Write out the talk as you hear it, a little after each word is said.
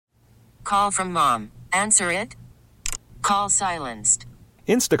Call from mom. Answer it. Call silenced.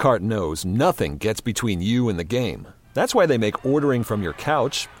 Instacart knows nothing gets between you and the game. That's why they make ordering from your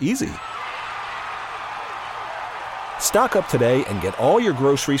couch easy. Stock up today and get all your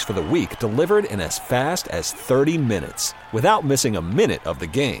groceries for the week delivered in as fast as 30 minutes without missing a minute of the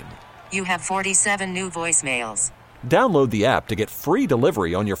game. You have 47 new voicemails. Download the app to get free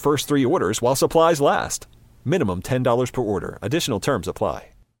delivery on your first 3 orders while supplies last. Minimum $10 per order. Additional terms apply.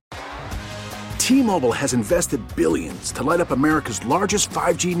 T-Mobile has invested billions to light up America's largest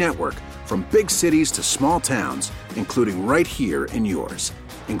 5G network, from big cities to small towns, including right here in yours.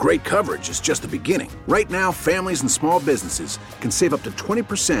 And great coverage is just the beginning. Right now, families and small businesses can save up to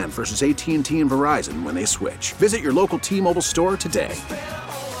 20% versus AT&T and Verizon when they switch. Visit your local T-Mobile store today.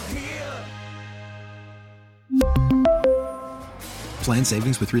 Plan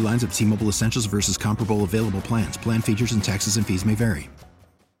savings with 3 lines of T-Mobile Essentials versus comparable available plans. Plan features and taxes and fees may vary.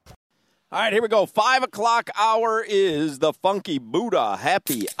 All right, here we go. 5 o'clock hour is the Funky Buddha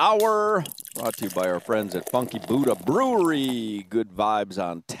Happy Hour. Brought to you by our friends at Funky Buddha Brewery. Good vibes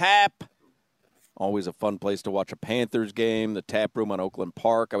on tap. Always a fun place to watch a Panthers game. The tap room on Oakland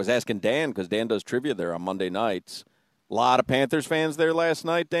Park. I was asking Dan, because Dan does trivia there on Monday nights. A lot of Panthers fans there last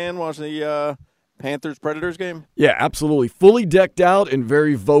night, Dan, watching the Panthers-Predators game? Yeah, absolutely. Fully decked out and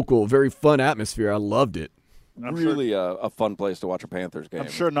very vocal, very fun atmosphere. I loved it. Really a fun place to watch a Panthers game. I'm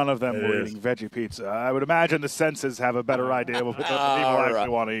sure none of them were eating veggie pizza. I would imagine the senses have a better idea of what people actually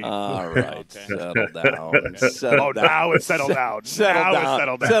want to eat. All right, okay. Settle down. Settle down. Now it's settled down.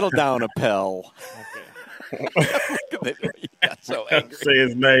 Settle down, Appel. Okay. Look at it. He got so angry. Say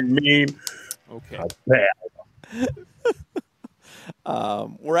his name mean. Okay.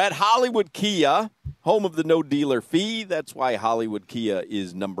 We're at Hollywood Kia, home of the no dealer fee. That's why Hollywood Kia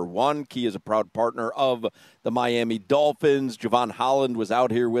is number one. Kia is a proud partner of the Miami Dolphins. Javon Holland was out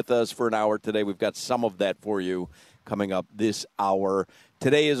here with us for an hour today. We've got some of that for you coming up this hour.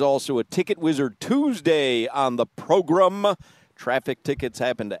 Today is also a Ticket Wizard Tuesday on the program. Traffic tickets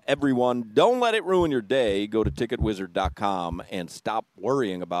happen to everyone. Don't let it ruin your day. Go to ticketwizard.com and stop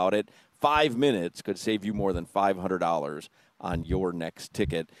worrying about it. 5 minutes could save you more than $500 on your next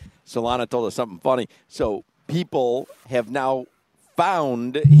ticket. Solana told us something funny. So people have now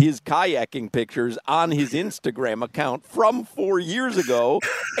found his kayaking pictures on his Instagram account from 4 years ago,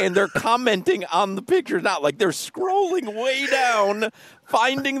 and they're commenting on the pictures. Not like they're scrolling way down,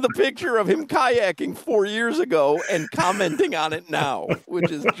 finding the picture of him kayaking 4 years ago and commenting on it now,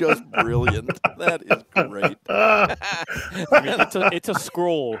 which is just brilliant. That is great. I mean, it's a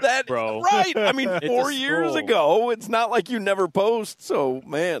scroll, bro. Right. I mean, 4 years ago, it's not like you never post. So,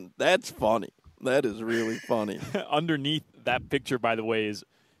 man, that's funny. That is really funny. Underneath that picture, by the way, is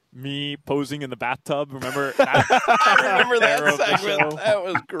me posing in the bathtub. Remember? I remember that segment. That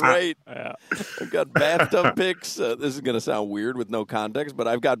was great. Yeah. I've got bathtub pics. This is going to sound weird with no context, but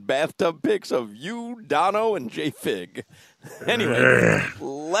I've got bathtub pics of you, Dono, and Jay Fig. Anyway,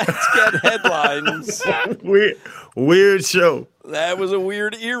 let's get headlines. Weird show. That was a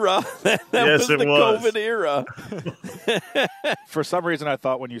weird era. That yes, was the COVID era. For some reason, I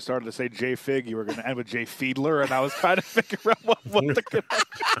thought when you started to say Jay Fig, you were going to end with Jay Fiedler, and I was trying to figure out what the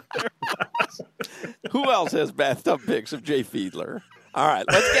connection there was. Who else has bathtub pics of Jay Fiedler? All right,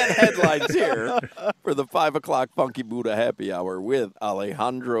 let's get headlines here for the 5 o'clock Funky Buddha Happy Hour with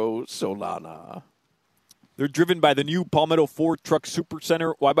Alejandro Solana. They're driven by the new Palmetto Ford Truck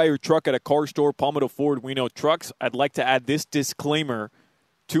Supercenter. Why buy your truck at a car store? Palmetto Ford, we know trucks. I'd like to add this disclaimer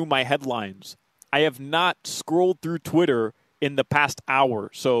to my headlines. I have not scrolled through Twitter in the past hour.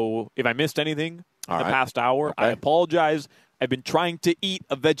 So if I missed anything in the past hour, I apologize. I've been trying to eat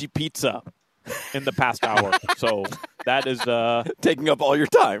a veggie pizza in the past hour. So that is taking up all your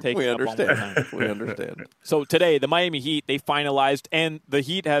time. We understand. We understand. So today, the Miami Heat, they finalized, and the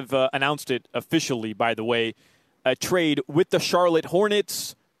Heat have announced it officially, by the way, a trade with the Charlotte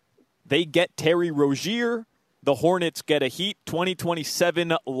Hornets. They get Terry Rozier. The Hornets get a Heat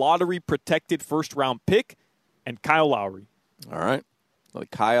 2027 lottery-protected first-round pick and Kyle Lowry. All right. The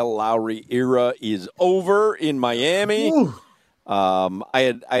Kyle Lowry era is over in Miami. Ooh.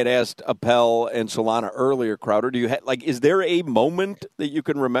 I had asked Appel and Solana earlier, Crowder, is there a moment that you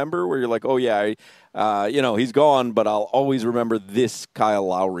can remember where you're like, oh yeah, he's gone, but I'll always remember this Kyle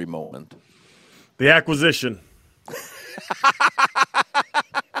Lowry moment? The acquisition.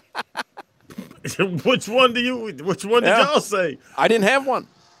 Which one did y'all say? I didn't have one.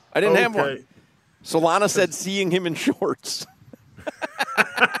 Have one. Solana said seeing him in shorts.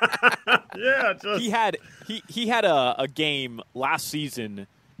 Yeah, he had a game last season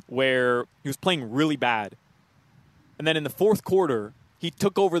where he was playing really bad, and then in the fourth quarter he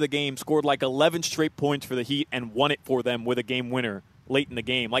took over the game, scored like 11 straight points for the Heat, and won it for them with a game winner late in the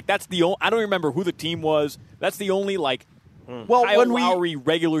game. Like, that's the only – I don't remember who the team was. That's the only, like, Kyle Lowry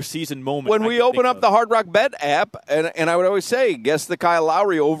regular season moment. When we open up the Hard Rock Bet app, and I would always say, guess the Kyle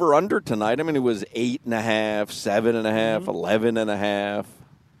Lowry over-under tonight. I mean, it was 8.5, 7.5, 11.5.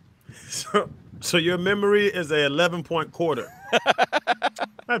 So your memory is a 11-point quarter.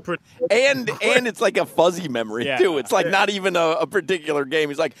 That's pretty. And it's like a fuzzy memory, too. It's like not even a particular game.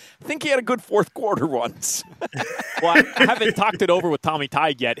 He's like, I think he had a good fourth quarter once. Well, I haven't talked it over with Tommy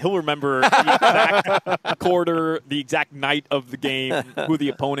Tighe yet. He'll remember the exact quarter, the exact night of the game, who the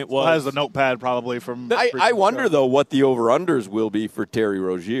opponent was. Well, has the notepad probably from. I wonder, though, what the over-unders will be for Terry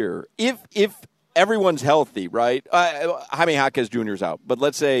Rozier. If everyone's healthy, right? Jaime Jaquez Jr.'s out. But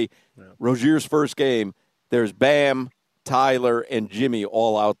let's say Rozier's first game, there's Bam, Tyler, and Jimmy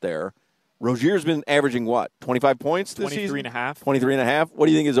all out there. Rozier's been averaging what, 25 points this season? 23.5. What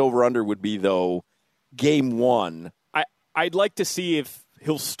do you think his over-under would be, though, game one? I'd like to see if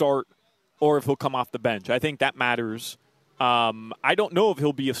he'll start or if he'll come off the bench. I think that matters. I don't know if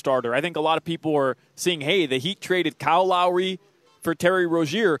he'll be a starter. I think a lot of people are seeing, hey, the Heat traded Kyle Lowry for Terry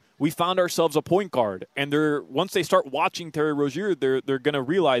Rozier. We found ourselves a point guard. And once they start watching Terry Rozier, they're going to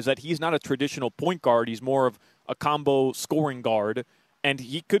realize that he's not a traditional point guard. He's more of a combo scoring guard. And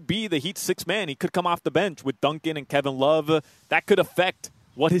he could be the Heat's sixth man. He could come off the bench with Duncan and Kevin Love. That could affect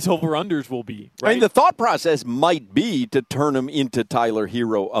what his over-unders will be. Right? I mean, the thought process might be to turn him into Tyler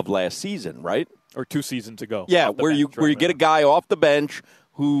Hero of last season, right? Or 2 seasons ago. Yeah, where you get a guy off the bench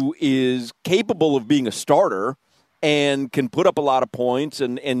who is capable of being a starter and can put up a lot of points,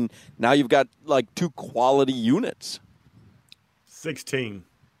 and now you've got like 2 quality units. 16.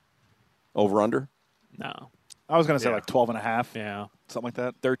 Over-under? No. I was going to say like 12.5. Yeah. Something like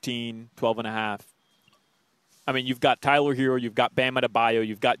that. 13, 12.5. I mean, you've got Tyler Hero, you've got Bam Adebayo,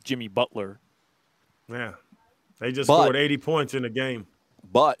 you've got Jimmy Butler. Yeah. They just scored 80 points in the game.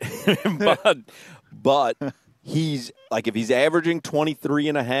 But he's like, if he's averaging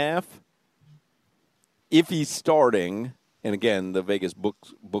 23.5, if he's starting, and again, the Vegas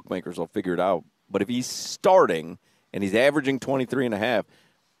bookmakers will figure it out, but if he's starting and he's averaging 23.5,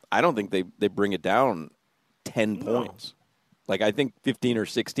 I don't think they bring it down 10 points. Like, I think 15 or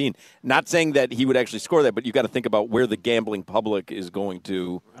 16. Not saying that he would actually score that, but you got to think about where the gambling public is going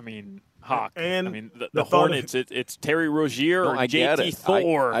to. I mean, Hawk. And I mean, the Hornets, it's Terry Rozier or JT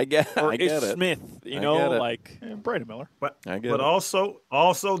Thor or Ish Smith, Brandon Miller. But also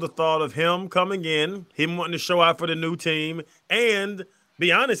the thought of him coming in, him wanting to show out for the new team, and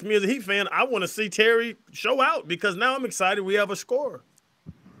be honest, me as a Heat fan, I want to see Terry show out because now I'm excited we have a scorer.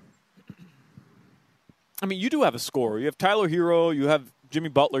 I mean, you do have a scorer. You have Tyler Hero, you have Jimmy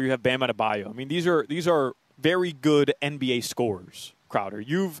Butler, you have Bam Adebayo. I mean, these are very good NBA scorers, Crowder.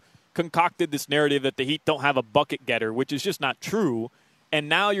 You've concocted this narrative that the Heat don't have a bucket getter, which is just not true. And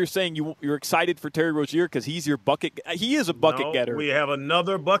now you're saying you're excited for Terry Rozier because he's your bucket. He is a bucket getter. We have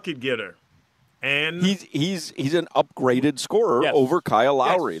another bucket getter, and he's an upgraded scorer over Kyle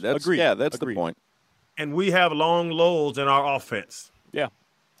Lowry. Yes. That's Agreed. That's Agreed. the point. And we have long lulls in our offense. Yeah,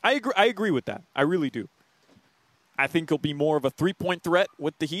 I agree with that. I really do. I think he'll be more of a three-point threat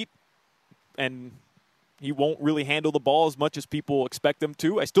with the Heat, and he won't really handle the ball as much as people expect him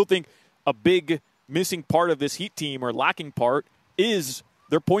to. I still think a big missing part of this Heat team, or lacking part, is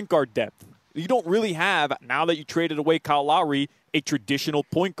their point guard depth. You don't really have, now that you traded away Kyle Lowry, a traditional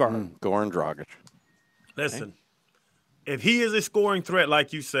point guard. Goran Dragic. Listen, if he is a scoring threat,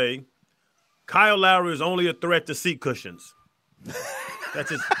 like you say, Kyle Lowry is only a threat to seat cushions. That's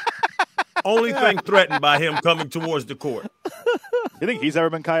his only thing threatened by him coming towards the court. You think he's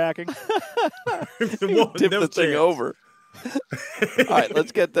ever been kayaking? Tip the thing over. All right,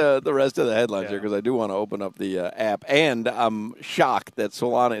 let's get the rest of the headlines here because I do want to open up the app. And I'm shocked that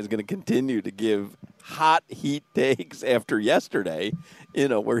Solana is going to continue to give hot Heat takes after yesterday,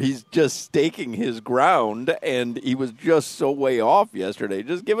 where he's just staking his ground, and he was just so way off yesterday.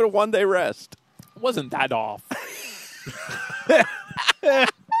 Just give it a one-day rest. It wasn't that off.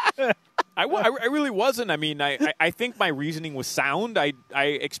 I really wasn't. I mean, I think my reasoning was sound. I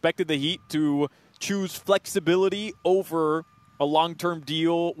expected the Heat to choose flexibility over a long-term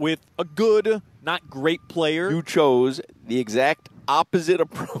deal with a good, not great player. You chose the exact opposite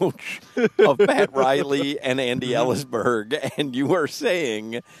approach of Pat Riley and Andy Ellisberg, and you are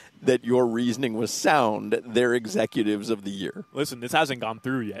saying that your reasoning was sound. They're executives of the year. Listen, this hasn't gone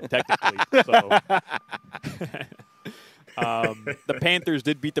through yet, technically. So. The Panthers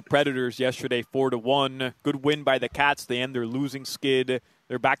did beat the Predators yesterday 4-1. Good win by the Cats. They end their losing skid.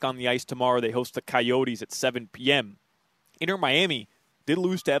 They're back on the ice tomorrow. They host the Coyotes at 7 p.m. Inter Miami did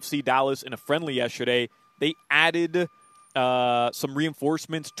lose to FC Dallas in a friendly yesterday. They added some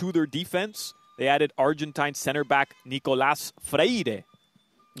reinforcements to their defense. They added Argentine center back Nicolás Freire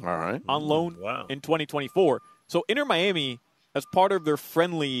on loan in 2024. So Inter Miami, as part of their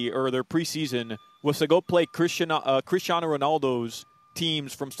friendly or their preseason, was to go play Cristiano Ronaldo's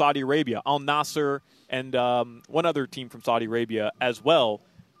teams from Saudi Arabia, Al Nassr, and one other team from Saudi Arabia as well.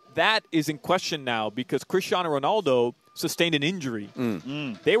 That is in question now because Cristiano Ronaldo sustained an injury.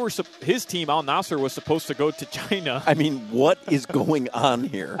 They were his team, Al Nassr, was supposed to go to China. I mean, what is going on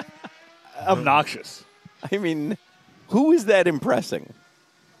here? Obnoxious. I mean, who is that impressing?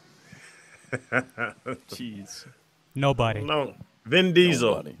 Jeez. Nobody. No. Vin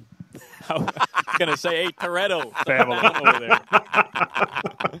Diesel. Nobody. I was going to say, hey, Toretto. Family over there.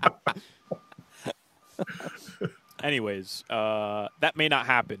 Anyways, that may not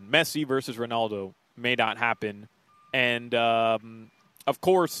happen. Messi versus Ronaldo may not happen. And, of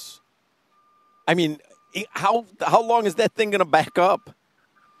course. I mean, how long is that thing going to back up?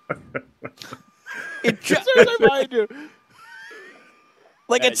 It just,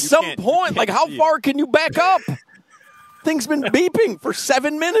 like at some point, like how far can you back up? Thing's been beeping for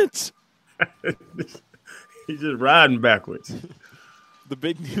 7 minutes. He's just riding backwards. The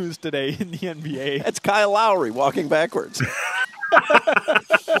big news today in the NBA. That's Kyle Lowry walking backwards.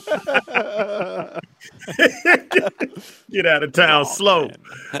 Get out of town slow.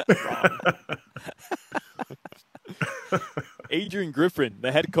 Adrian Griffin,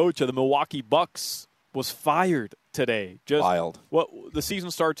 the head coach of the Milwaukee Bucks, was fired today. Just wild. The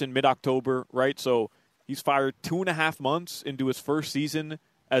season starts in mid-October, right? So he's fired 2.5 months into his first season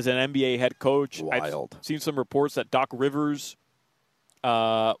as an NBA head coach. Wild. I've seen some reports that Doc Rivers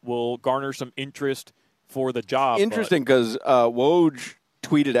will garner some interest for the job. Interesting because Woj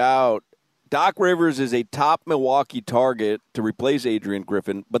tweeted out, Doc Rivers is a top Milwaukee target to replace Adrian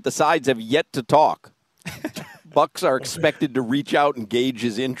Griffin, but the sides have yet to talk. Bucks are expected to reach out and gauge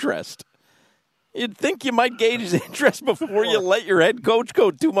his interest. You'd think you might gauge his interest before you let your head coach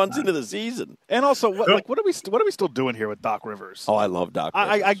go 2 months into the season. And also, what are we still doing here with Doc Rivers? Oh, I love Doc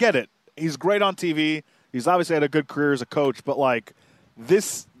Rivers. I get it. He's great on TV. He's obviously had a good career as a coach, but like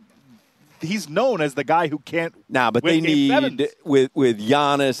this, he's known as the guy who can't. But they need with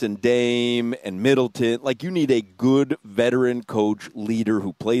Giannis and Dame and Middleton. Like you need a good veteran coach leader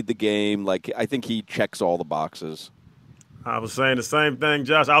who played the game. Like I think he checks all the boxes. I was saying the same thing,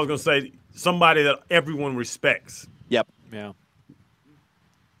 Josh. I was going to say somebody that everyone respects. Yep. Yeah.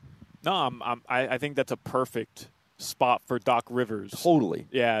 No, I think that's a perfect spot for Doc Rivers. Totally.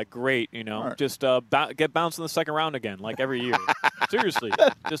 Yeah, great. Right. Just get bounced in the second round again, like every year. Seriously,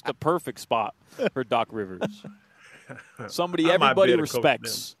 just the perfect spot for Doc Rivers. Somebody everybody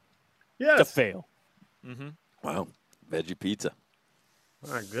respects to fail. Mm-hmm. Wow, veggie pizza.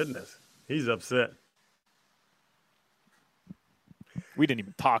 My goodness, he's upset. We didn't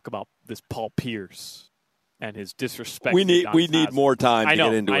even talk about this Paul Pierce and his disrespect. We need more time to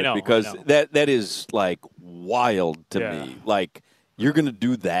get into it because that is like wild to me. Like you're going to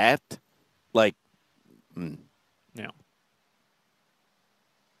do that, like. Yeah.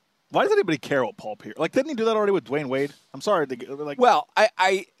 Why does anybody care about Paul Pierce? Like, didn't he do that already with Dwayne Wade? I'm sorry. Well,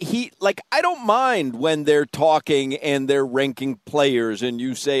 I don't mind when they're talking and they're ranking players and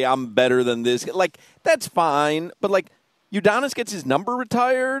you say I'm better than this. Like that's fine, but like Udonis gets his number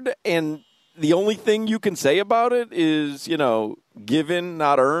retired and the only thing you can say about it is, given,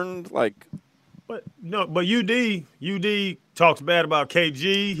 not earned. Like, but UD talks bad about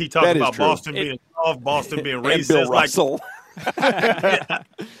KG. He talks about Boston being soft, Boston being racist. And Bill Russell.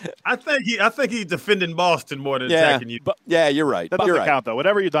 I think he's defending Boston more than attacking you. But, you're right. That doesn't count though.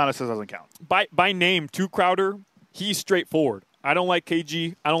 Whatever Udonis says doesn't count. By name, too, Crowder. He's straightforward. I don't like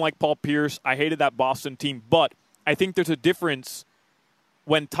KG. I don't like Paul Pierce. I hated that Boston team, but I think there's a difference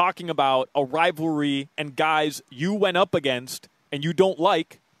when talking about a rivalry and guys you went up against and you don't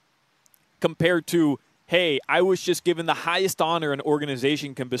like compared to, hey, I was just given the highest honor an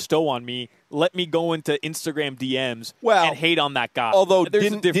organization can bestow on me. Let me go into Instagram DMs and hate on that guy. Although,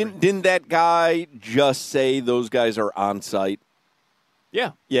 didn't that guy just say those guys are on site?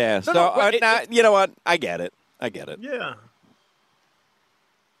 Yeah. Yeah. You know what? I get it. Yeah.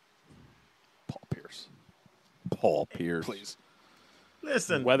 Paul Pierce. Please.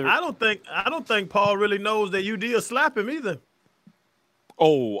 Listen, I don't think Paul really knows that UD will slap him either.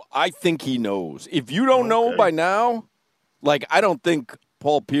 Oh, I think he knows. If you don't know by now, like I don't think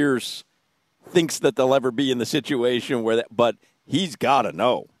Paul Pierce thinks that they'll ever be in the situation where that, but he's got to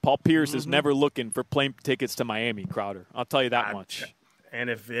know. Paul Pierce is never looking for plane tickets to Miami, Crowder. I'll tell you that much. And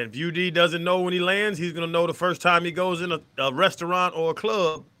if UD doesn't know when he lands, he's going to know the first time he goes in a restaurant or a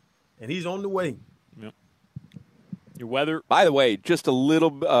club, and he's on the way. Yep. Your weather. By the way, just a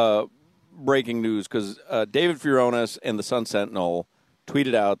little breaking news, because David Furones and the Sun Sentinel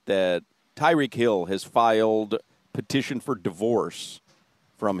tweeted out that Tyreek Hill has filed petition for divorce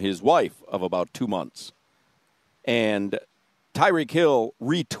from his wife of about 2 months. And Tyreek Hill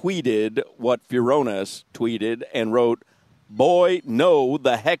retweeted what Furones tweeted and wrote, "Boy, no,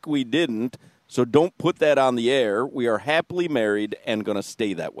 the heck we didn't, so don't put that on the air. We are happily married and going to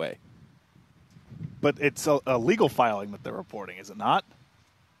stay that way." But it's a legal filing that they're reporting, is it not?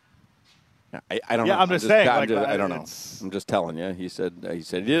 I don't know. I'm just saying. I don't know. I'm just telling you. He said he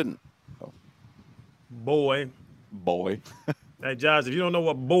didn't. So. Boy. Hey, Josh, if you don't know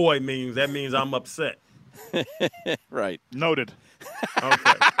what boy means, that means I'm upset. Right. Noted.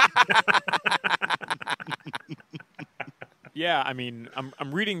 Okay. Yeah, I mean,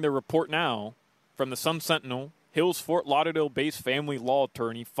 I'm reading the report now from the Sun Sentinel. Hill's Fort Lauderdale-based family law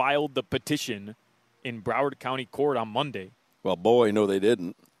attorney filed the petition in Broward County Court on Monday. Well, boy, no, they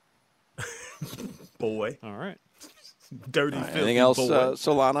didn't. Boy. All right. Dirty, filthy Anything else, boy.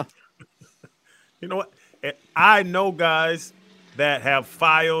 Solana? You know what? I know guys that have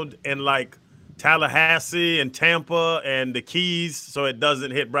filed in, like, Tallahassee and Tampa and the Keys, so it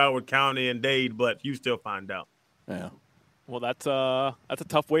doesn't hit Broward County and Dade, but you still find out. Yeah. Well, that's a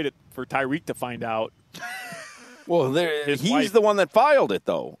tough way for Tyreek to find out. Well, His he's wife- the one that filed it,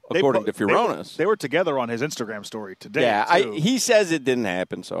 though, according to Furones. They were together on his Instagram story today. Yeah, too. he says it didn't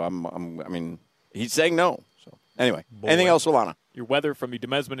happen, so I mean, he's saying no. So anyway, anything else, Solana? Your weather from the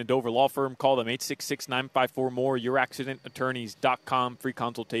Demesman and Dover Law Firm. Call them 866-954-MORE. YourAccidentAttorneys.com. Free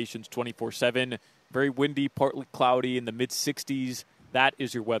consultations 24/7. Very windy, partly cloudy in the mid-60s. That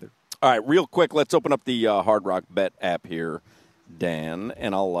is your weather. All right, real quick, let's open up the Hard Rock Bet app here, Dan,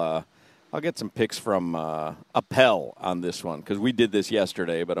 and I'll get some picks from Appel on this one because we did this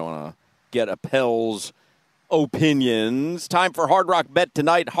yesterday, but I want to get Appel's opinions. Time for Hard Rock Bet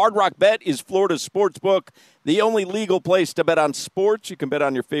tonight. Hard Rock Bet is Florida's sports book, the only legal place to bet on sports. You can bet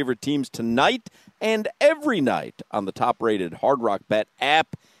on your favorite teams tonight and every night on the top-rated Hard Rock Bet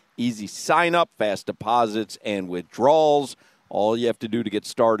app. Easy sign-up, fast deposits, and withdrawals. All you have to do to get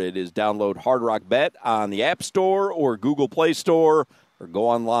started is download Hard Rock Bet on the App Store or Google Play Store, or go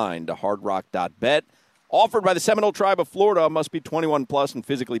online to hardrock.bet. Offered by the Seminole Tribe of Florida. Must be 21 plus and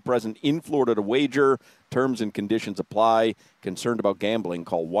physically present in Florida to wager. Terms and conditions apply. Concerned about gambling?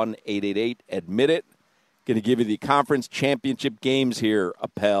 Call 1-888-ADMIT-IT. Going to give you the conference championship games here,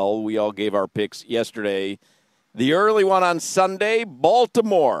 Appel. We all gave our picks yesterday. The early one on Sunday,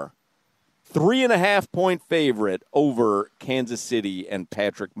 Baltimore, 3.5-point favorite over Kansas City and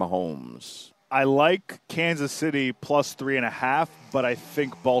Patrick Mahomes. I like Kansas City plus 3.5, but I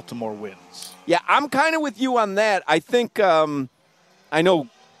think Baltimore wins. Yeah, I'm kind of with you on that. I think I know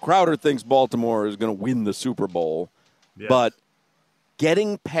Crowder thinks Baltimore is going to win the Super Bowl, but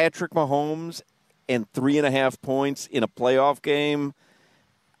getting Patrick Mahomes and 3.5 points in a playoff game,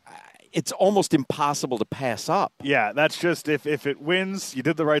 it's almost impossible to pass up. Yeah, that's just if it wins, you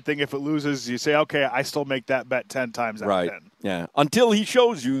did the right thing. If it loses, you say, okay, I still make that bet 10 times out of 10. Yeah, until he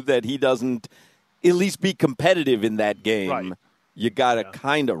shows you that he doesn't at least be competitive in that game. Right. You got to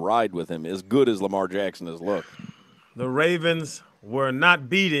kind of ride with him, as good as Lamar Jackson has looked. The Ravens were not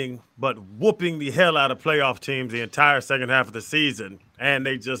beating, but whooping the hell out of playoff teams the entire second half of the season, and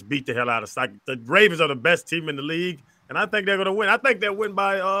they just beat the hell out of the Ravens are the best team in the league, and I think they're going to win. I think they'll win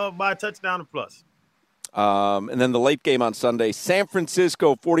by a touchdown and plus. And then the late game on Sunday, San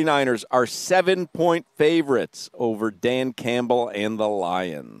Francisco 49ers are 7-point favorites over Dan Campbell and the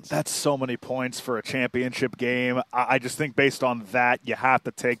Lions. That's so many points for a championship game. I just think based on that, you have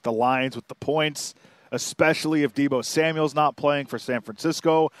to take the Lions with the points, especially if Deebo Samuel's not playing for San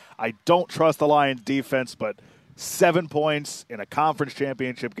Francisco. I don't trust the Lions defense, but 7 points in a conference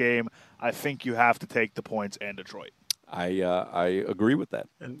championship game, I think you have to take the points and Detroit. I agree with that.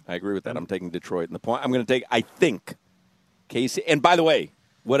 I'm taking Detroit. And the point I'm going to take, I think, Casey. And by the way,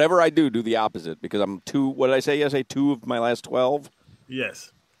 whatever I do the opposite because I'm 2. What did I say yesterday? 2 of my last 12?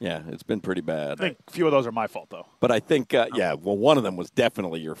 Yes. Yeah, it's been pretty bad. I think a few of those are my fault, though. But I think, one of them was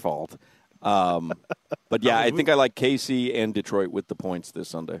definitely your fault. But, yeah, I think I like Casey and Detroit with the points this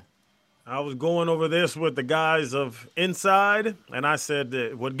Sunday. I was going over this with the guys of Inside, and I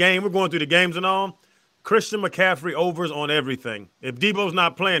said, what game? We're going through the games and all. Christian McCaffrey overs on everything. If Debo's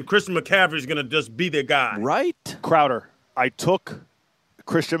not playing, Christian McCaffrey's going to just be the guy. Right? Crowder, I took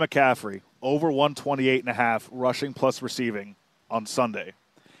Christian McCaffrey over 128.5 rushing plus receiving on Sunday.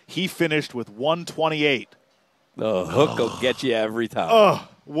 He finished with 128 The hook will get you every time. Oh,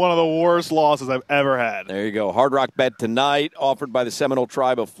 one of the worst losses I've ever had. There you go. Hard Rock Bet tonight, offered by the Seminole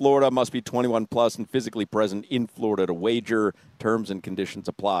Tribe of Florida. Must be 21 plus and physically present in Florida to wager. Terms and conditions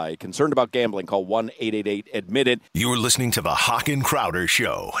apply. Concerned about gambling? Call 1-888-ADMIT-IT. You're listening to the Hawk and Crowder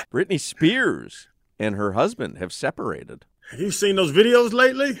Show. Britney Spears and her husband have separated. Have you seen those videos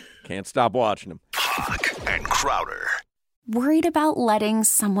lately? Can't stop watching them. Hawk and Crowder. Worried about letting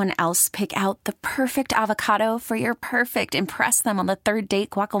someone else pick out the perfect avocado for your perfect impress them on the third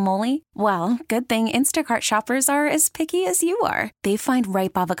date guacamole? Well, good thing Instacart shoppers are as picky as you are. They find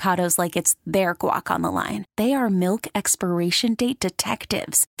ripe avocados like it's their guac on the line. They are milk expiration date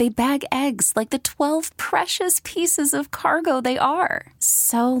detectives. They bag eggs like the 12 precious pieces of cargo they are.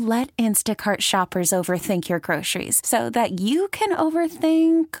 So let Instacart shoppers overthink your groceries so that you can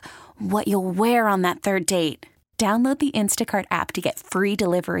overthink what you'll wear on that third date. Download the Instacart app to get free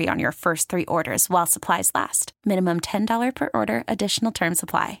delivery on your first 3 orders while supplies last. Minimum $10 per order. Additional terms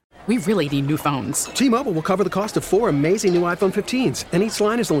apply. We really need new phones. T-Mobile will cover the cost of 4 amazing new iPhone 15s, and each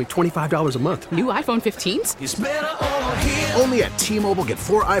line is only $25 a month. New iPhone 15s? It's better over here. Only at T-Mobile, get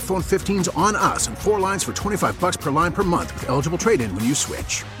 4 iPhone 15s on us and 4 lines for $25 per line per month with eligible trade-in when you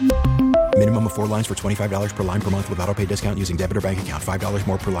switch. Minimum of 4 lines for $25 per line per month with autopay discount using debit or bank account. $5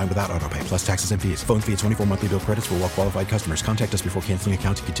 more per line without autopay, plus taxes and fees. Phone fee at 24 monthly bill credits for well-qualified customers. Contact us before canceling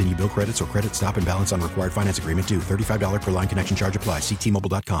account to continue bill credits or credit stop and balance on required finance agreement due. $35 per line connection charge applies. See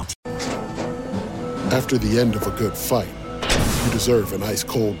T-Mobile.com. After the end of a good fight, you deserve an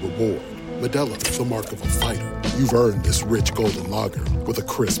ice-cold reward. Modelo is the mark of a fighter. You've earned this rich golden lager with a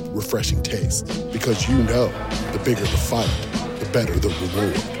crisp, refreshing taste. Because you know, the bigger the fight, the better the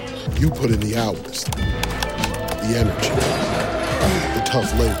reward. You put in the hours, the energy, the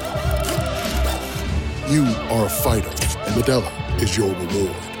tough labor. You are a fighter, and Modelo is your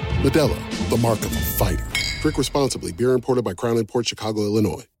reward. Modelo, the mark of a fighter. Drink responsibly. Beer imported by Crown Imports, Chicago,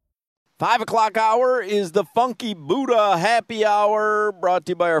 Illinois. 5 o'clock hour is the Funky Buddha Happy Hour, brought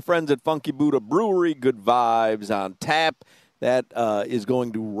to you by our friends at Funky Buddha Brewery. Good vibes on tap. That is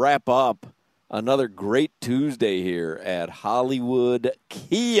going to wrap up another great Tuesday here at Hollywood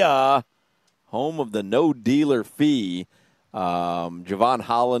Kia, home of the no dealer fee. Javon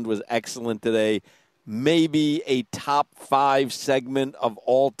Holland was excellent today. Maybe a top 5 segment of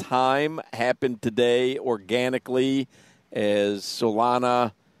all time happened today organically as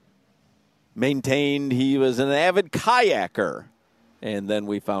Solana maintained he was an avid kayaker. And then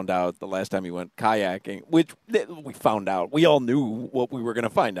we found out the last time he went kayaking, which we found out. We all knew what we were going to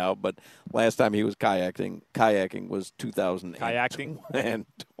find out, but last time he was kayaking was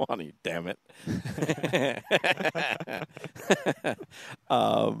 2020. Damn it.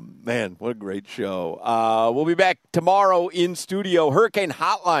 Man, what a great show. We'll be back tomorrow in studio. Hurricane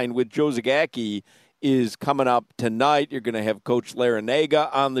Hotline with Joe Zagacki is coming up tonight. You're going to have Coach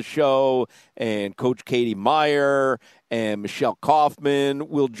Larinaga on the show and Coach Katie Meyer and Michelle Kaufman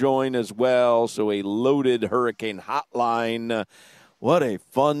will join as well. So a loaded Hurricane Hotline. What a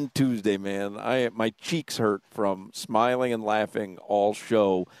fun Tuesday, man. My cheeks hurt from smiling and laughing all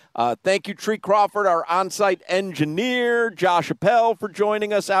show. Thank you, Tree Crawford, our on-site engineer, Josh Appel for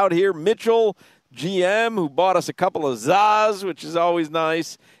joining us out here, Mitchell, GM, who bought us a couple of Zaz, which is always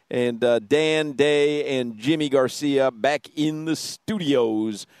nice, and Dan Day and Jimmy Garcia back in the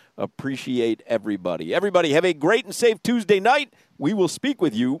studios. Appreciate everybody. Everybody, have a great and safe Tuesday night. We will speak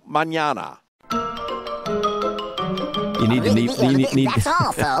with you mañana. You need. That's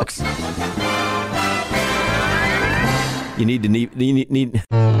all, folks. You need.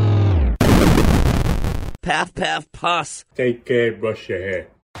 Path, pass. Take care, brush your hair.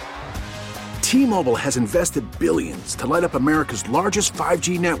 T-Mobile has invested billions to light up America's largest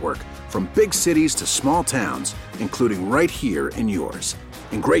 5G network, from big cities to small towns, including right here in yours.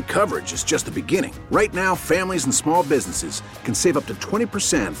 And great coverage is just the beginning. Right now, families and small businesses can save up to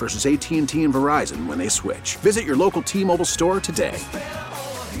 20% versus AT&T and Verizon when they switch. Visit your local T-Mobile store today.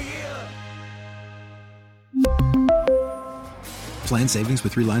 Plan savings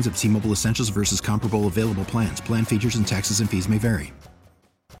with 3 lines of T-Mobile Essentials versus comparable available plans. Plan features and taxes and fees may vary.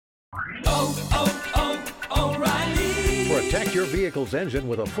 Protect your vehicle's engine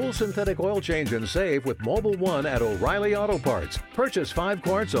with a full synthetic oil change and save with Mobile One at O'Reilly Auto Parts. Purchase 5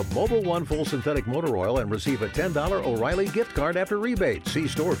 quarts of Mobile One full synthetic motor oil and receive a $10 O'Reilly gift card after rebate. See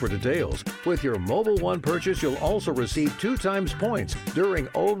store for details. With your Mobile One purchase, you'll also receive 2 times points during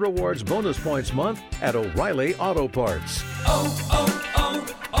O Rewards Bonus Points Month at O'Reilly Auto Parts.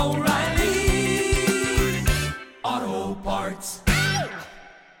 O'Reilly Auto Parts.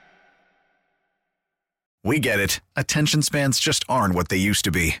 We get it. Attention spans just aren't what they used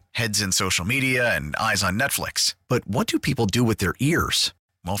to be. Heads in social media and eyes on Netflix. But what do people do with their ears?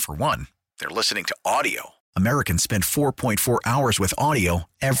 Well, for one, they're listening to audio. Americans spend 4.4 hours with audio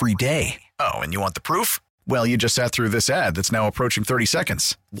every day. Oh, and you want the proof? Well, you just sat through this ad that's now approaching 30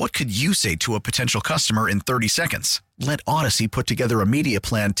 seconds. What could you say to a potential customer in 30 seconds? Let Odyssey put together a media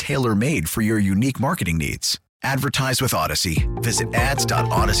plan tailor-made for your unique marketing needs. Advertise with Odyssey. Visit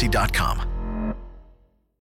ads.odyssey.com.